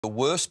the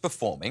worst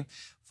performing,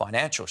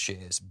 financial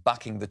shares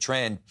bucking the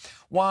trend.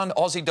 One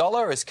Aussie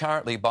dollar is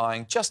currently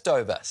buying just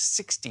over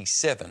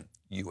 67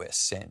 US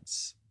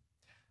cents.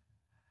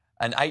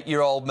 An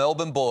 8-year-old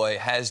Melbourne boy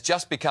has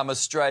just become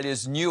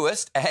Australia's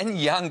newest and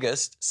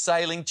youngest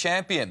sailing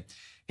champion.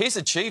 His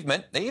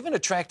achievement even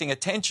attracting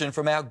attention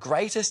from our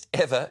greatest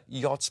ever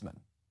yachtsman.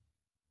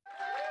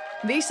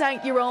 This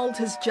 8-year-old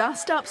has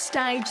just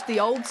upstaged the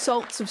old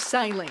salts of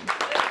sailing.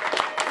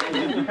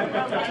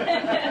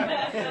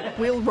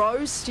 Will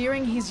Rose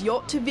steering his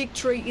yacht to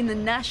victory in the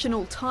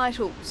national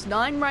titles.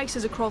 9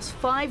 races across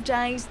 5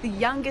 days, the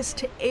youngest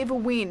to ever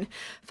win.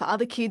 For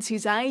other kids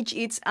his age,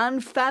 it's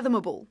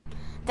unfathomable.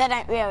 They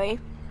don't really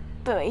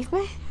believe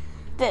me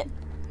that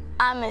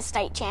I'm a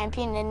state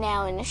champion and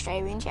now an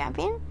Australian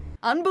champion.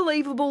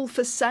 Unbelievable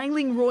for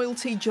sailing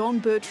royalty John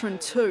Bertrand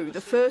too,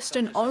 the first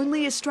and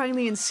only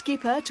Australian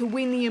skipper to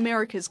win the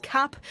America's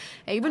Cup,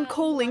 even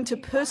calling to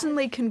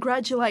personally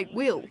congratulate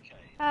Will.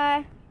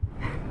 Hi.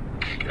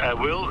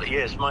 Will,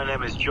 yes, my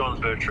name is John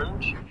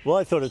Bertrand. Well,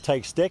 I thought it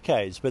takes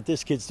decades, but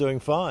this kid's doing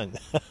fine.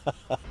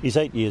 He's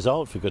 8 years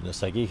old, for goodness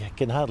sake. He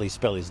can hardly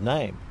spell his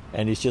name.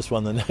 And he's just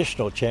won the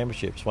national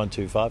championships,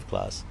 125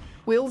 class.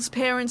 Will's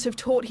parents have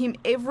taught him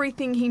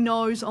everything he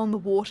knows on the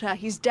water.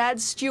 His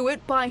dad,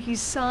 Stuart, by his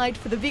side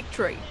for the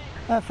victory.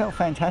 It felt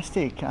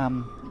fantastic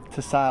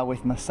to sail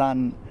with my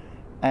son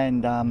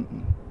and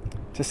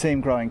to see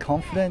him grow in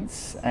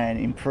confidence and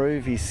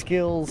improve his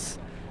skills.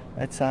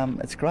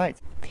 It's great.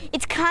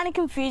 It's kind of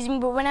confusing,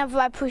 but whenever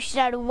I push it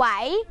out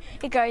away,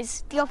 it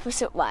goes the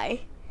opposite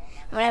way.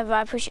 Whenever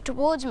I push it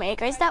towards me, it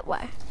goes that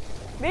way.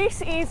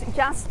 This is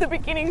just the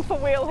beginning for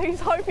Will.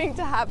 He's hoping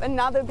to have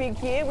another big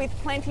year with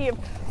plenty of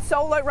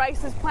solo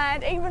races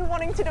planned, even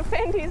wanting to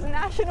defend his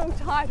national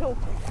title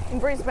in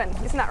Brisbane.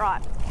 Isn't that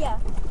right? Yeah.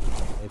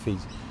 If he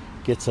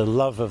gets a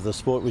love of the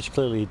sport, which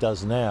clearly he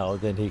does now,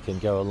 then he can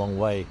go a long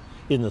way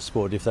in the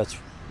sport if that's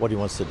what he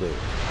wants to do.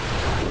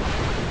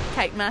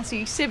 Kate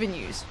Massey, 7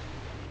 News.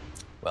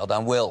 Well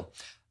done, Will.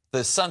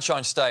 The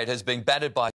Sunshine State has been battered by